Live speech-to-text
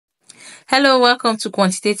Hello, welcome to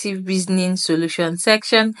Quantitative Reasoning Solution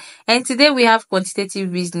section. And today we have Quantitative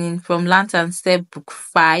Reasoning from Lantern Step Book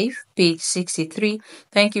 5, page 63.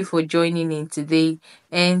 Thank you for joining in today.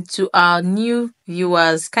 And to our new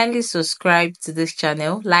viewers, kindly subscribe to this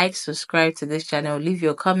channel, subscribe to this channel, leave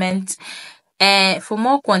your comments. And for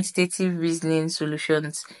more quantitative reasoning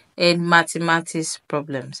solutions and mathematics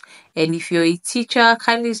problems. And if you're a teacher,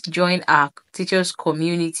 kindly join our teachers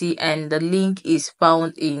community, and the link is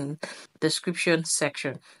found in description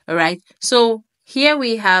section. All right. So here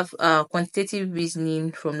we have quantitative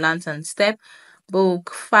reasoning from Lantern Step,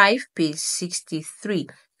 book 5, page 63.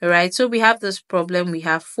 All right. So we have this problem. We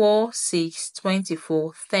have 4, 6,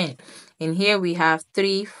 24, 10. And here we have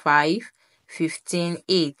 3, 5. 15,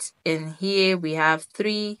 8, and here we have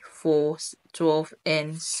 3, 4, 12,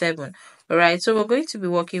 and 7. All right, so we're going to be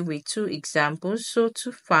working with two examples. So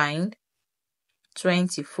to find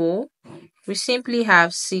 24, we simply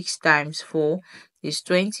have 6 times 4 is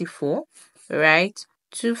 24. All right,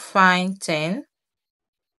 to find 10,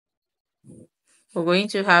 we're going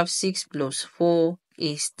to have 6 plus 4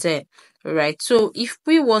 is 10. All right, so if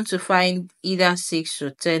we want to find either 6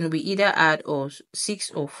 or 10, we either add or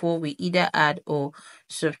 6 or 4, we either add or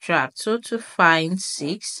subtract. So to find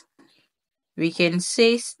 6, we can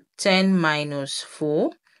say 10 minus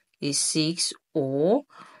 4 is 6, or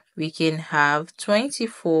we can have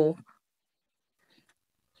 24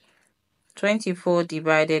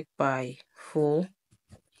 divided by 4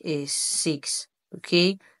 is 6.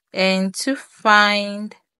 Okay, and to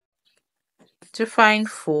find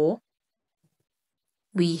 4,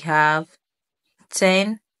 we have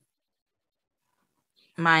 10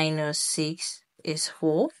 minus 6 is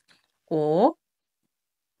 4, or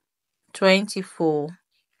 24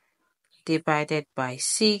 divided by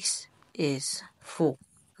 6 is 4.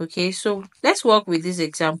 Okay, so let's work with this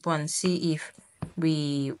example and see if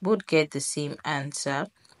we would get the same answer.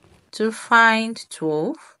 To find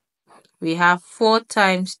 12, we have 4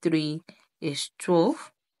 times 3 is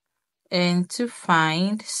 12. And to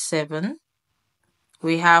find 7,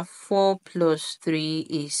 we have 4 plus 3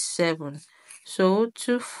 is 7. So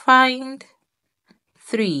to find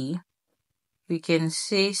 3, we can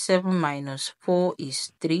say 7 minus 4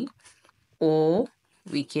 is 3, or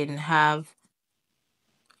we can have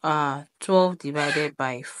 12 divided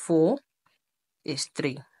by 4 is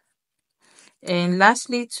 3. And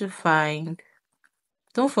lastly, to find,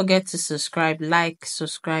 don't forget to subscribe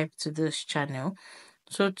to this channel.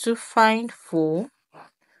 So to find 4,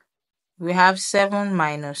 we have 7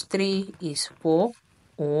 minus 3 is 4,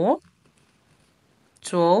 or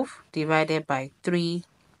 12 divided by 3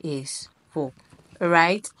 is 4.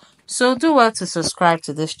 Alright, so do well to subscribe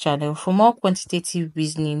to this channel for more quantitative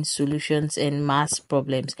reasoning solutions and math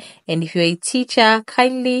problems. And if you're a teacher,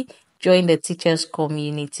 kindly join the teachers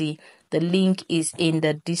community. The link is in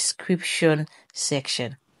the description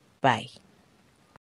section. Bye.